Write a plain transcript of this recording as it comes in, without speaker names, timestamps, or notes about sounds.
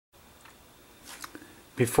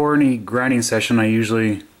before any grinding session, I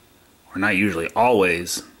usually, or not usually,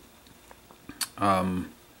 always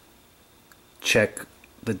check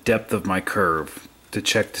the depth of my curve to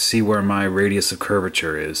check to see where my radius of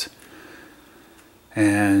curvature is.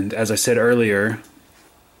 And as I said earlier,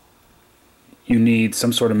 you need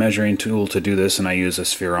some sort of measuring tool to do this, and I use a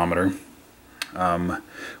spherometer.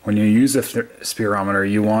 When you use a spherometer,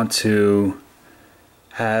 you want to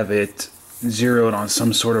have it zeroed on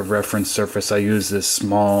some sort of reference surface. I use this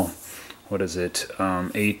small,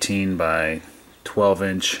 18 by 12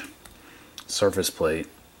 inch surface plate.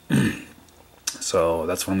 So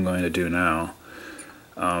that's what I'm going to do now.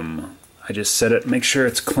 I just set it, make sure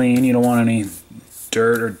it's clean. You don't want any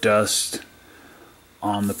dirt or dust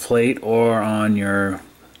on the plate or on your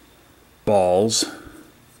balls.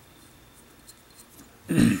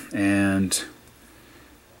 And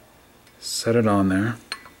set it on there.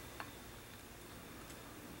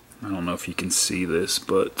 I don't know if you can see this,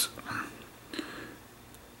 but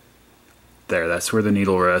there, that's where the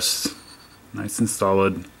needle rests. Nice and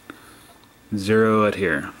solid. Zero it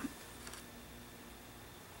here.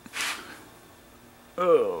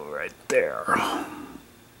 Oh, right there.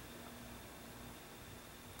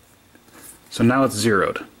 So now it's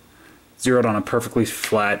zeroed. Zeroed on a perfectly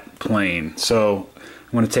flat plane. So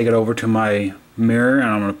I'm going to take it over to my mirror and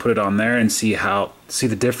I'm going to put it on there and see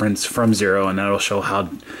the difference from zero, and that'll show how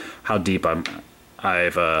deep I've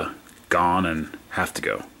gone and have to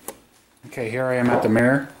go. Okay, here I am at the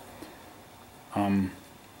mirror.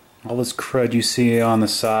 All this crud you see on the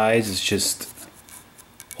sides is just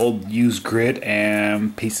old used grit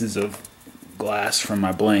and pieces of glass from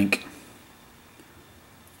my blank.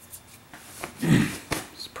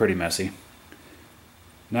 It's pretty messy.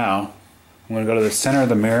 Now I'm going to go to the center of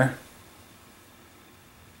the mirror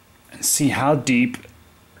and see how deep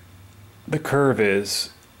the curve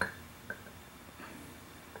is.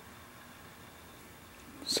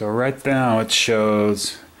 So right now it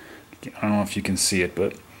shows, I don't know if you can see it,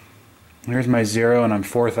 but here's my zero and I'm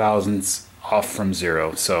 4/1000ths off from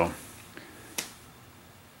zero. So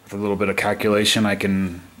with a little bit of calculation I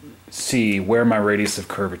can see where my radius of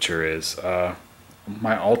curvature is.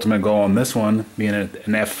 My ultimate goal on this one, being an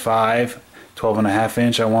F5, 12.5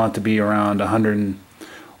 inch, I want it to be around 100,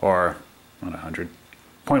 or not 100,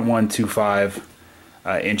 0.125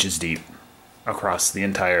 inches deep across the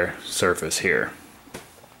entire surface here.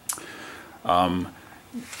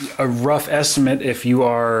 A rough estimate, if you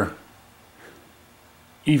are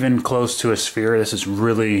even close to a sphere, this is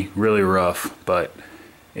really rough, but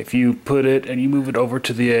if you put it and you move it over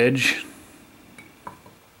to the edge,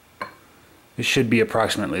 it should be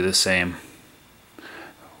approximately the same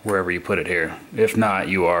wherever you put it here. If not,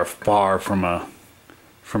 you are far from a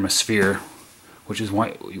sphere, which is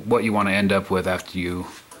what you want to end up with after you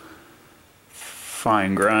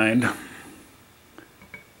fine grind.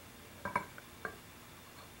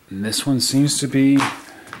 And this one seems to be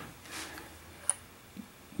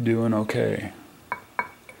doing okay.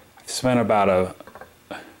 I've spent about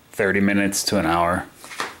 30 minutes to an hour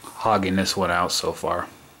hogging this one out so far.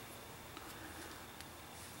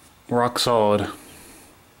 Rock solid.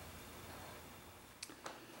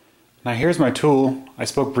 Now here's my tool. I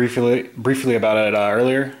spoke briefly about it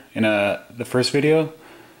earlier in the first video.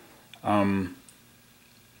 I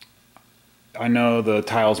know the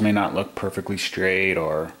tiles may not look perfectly straight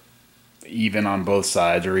or even on both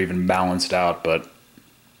sides or even balanced out, but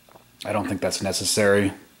I don't think that's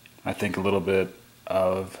necessary. I think a little bit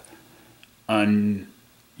of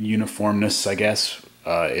ununiformness, I guess,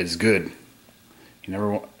 is good.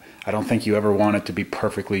 I don't think you ever want it to be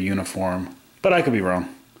perfectly uniform, but I could be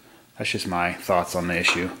wrong. That's just my thoughts on the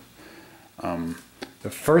issue. The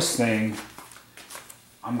first thing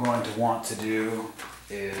I'm going to want to do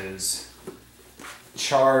is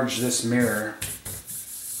charge this mirror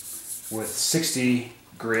with 60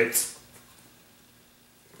 grit.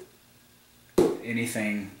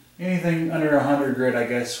 Anything under 100 grit, I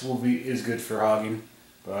guess, is good for hogging,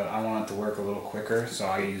 but I want it to work a little quicker, so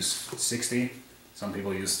I use 60. Some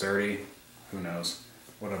people use 30. Who knows?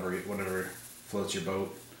 Whatever floats your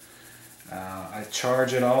boat. I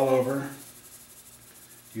charge it all over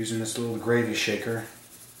using this little gravy shaker.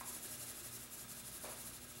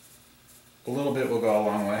 A little bit will go a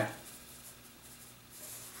long way.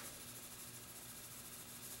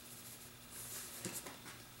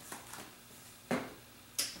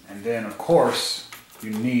 And then, of course,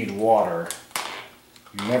 you need water.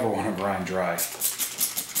 You never want to grind dry.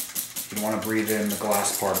 You want to breathe in the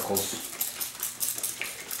glass particles.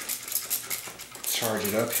 Charge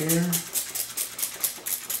it up here.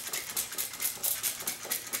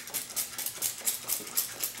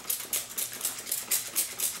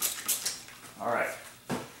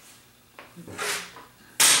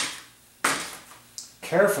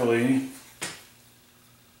 carefully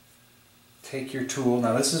take your tool.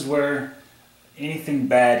 Now this is where anything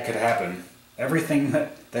bad could happen. Everything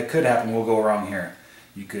that could happen will go wrong here.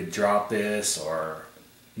 You could drop this or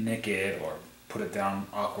nick it or put it down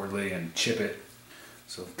awkwardly and chip it.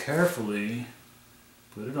 So carefully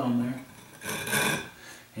put it on there.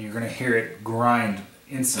 And you're going to hear it grind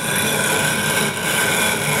instantly.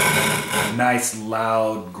 A nice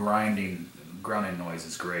loud grounding noise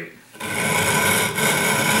is great.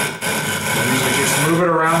 Usually just move it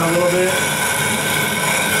around a little bit.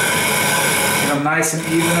 Get them nice and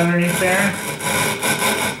even underneath there.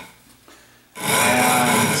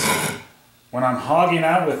 And when I'm hogging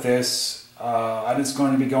out with this, I'm just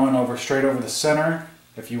going to be going straight over the center.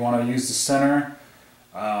 If you want to use the center,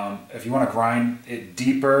 if you want to grind it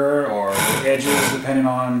deeper or the edges, depending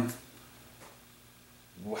on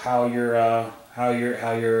how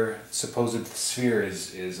your supposed sphere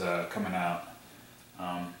is coming out.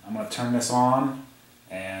 I'm going to turn this on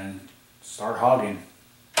and start hogging.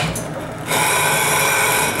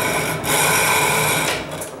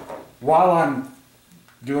 While I'm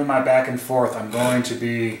doing my back and forth, I'm going to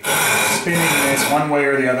be spinning this one way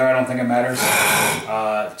or the other. I don't think it matters,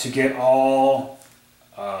 to get all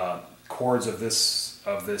chords of this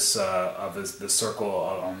circle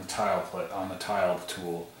on the tile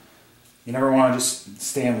tool. You never want to just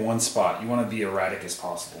stay in one spot. You want to be erratic as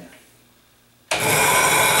possible. I'm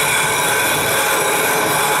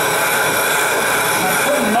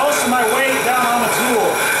putting most of my weight down on the tool.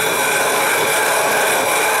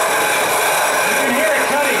 You can hear it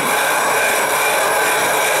cutting.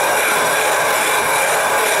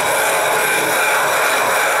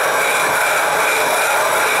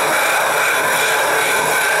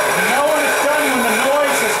 You know when it's done when the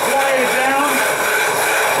noise has quieted down?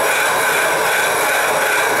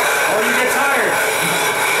 Or you get tired.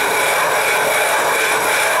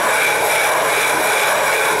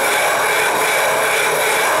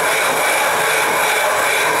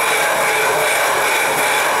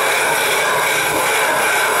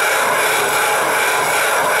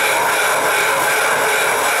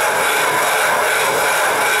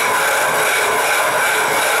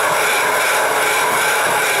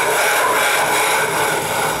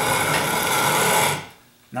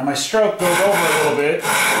 Now my stroke goes over a little bit,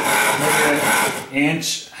 maybe an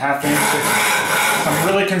inch, half inch. I'm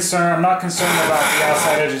really concerned, I'm not concerned about the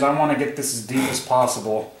outside edges. I want to get this as deep as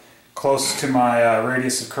possible, close to my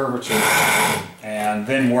radius of curvature, and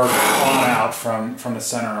then work on out from the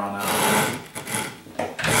center on out.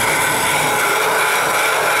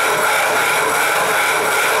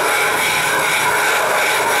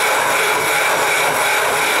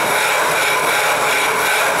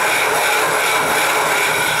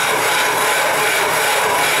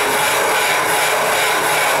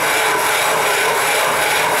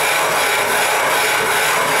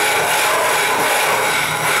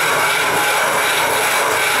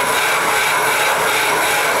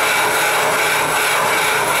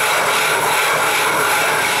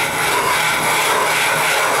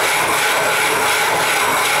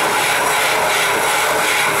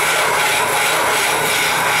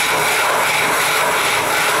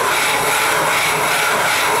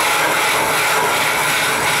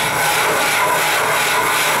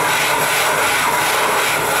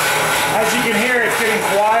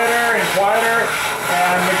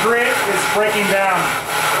 Breaking down,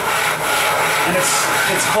 and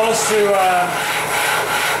it's close to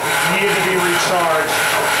needed to be recharged.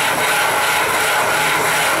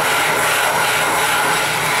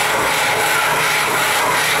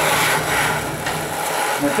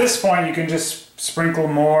 And at this point, you can just sprinkle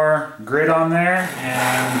more grit on there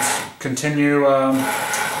and continue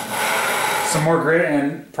some more grit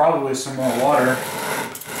and probably some more water,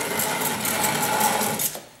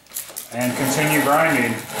 and continue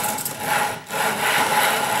grinding.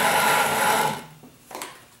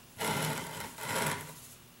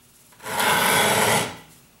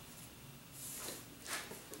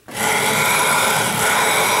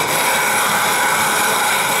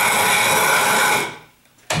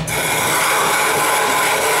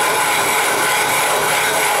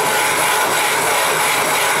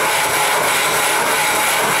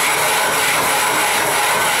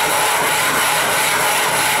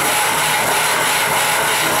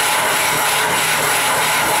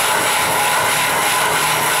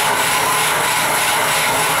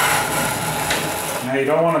 Now you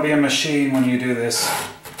don't want to be a machine when you do this,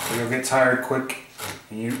 or you'll get tired quick.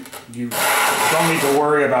 And you don't need to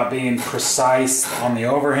worry about being precise on the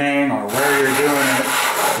overhang or where you're doing it,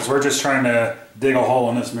 because we're just trying to dig a hole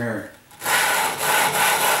in this mirror.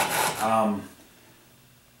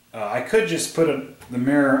 I could just put the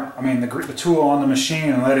mirror, I mean the tool on the machine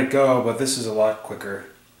and let it go, but this is a lot quicker.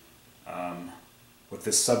 With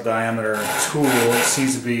this sub-diameter tool, it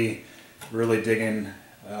seems to be really digging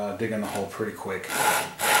the hole pretty quick.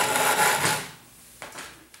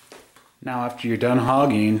 Now after you're done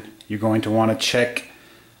hogging, you're going to want to check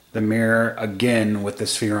the mirror again with the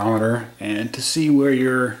spherometer and to see where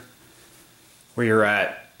you're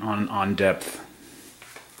at on depth.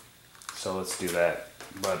 So let's do that.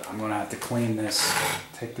 But I'm going to have to clean this,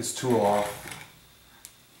 take this tool off,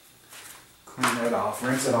 clean it off,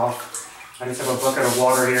 rinse it off. I just have a bucket of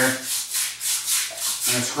water here and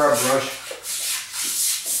a scrub brush.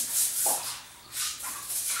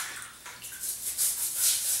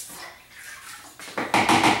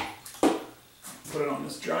 Put it on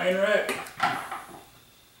this drying rack.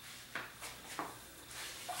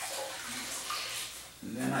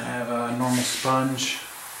 And then I have a normal sponge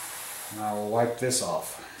and I will wipe this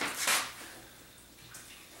off.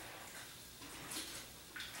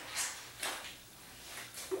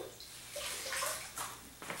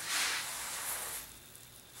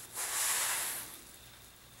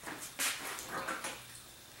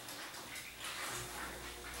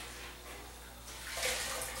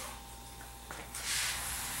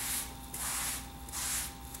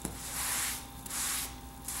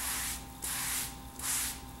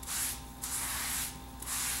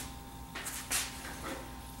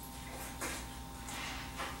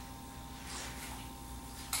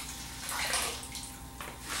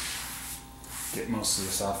 Get most of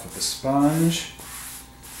this off with the sponge.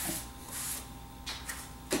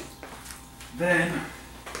 Then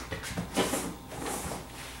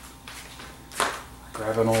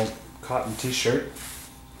grab an old cotton t-shirt,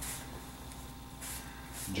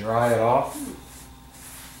 dry it off.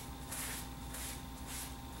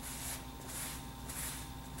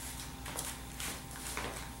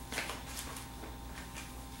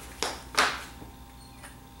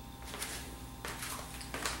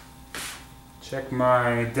 Check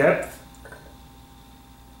my depth.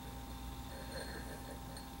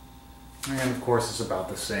 And of course it's about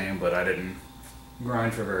the same, but I didn't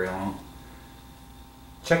grind for very long.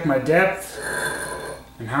 Check my depth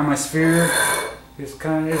and how my sphere is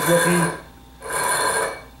looking.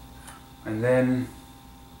 And then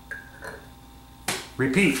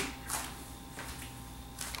repeat.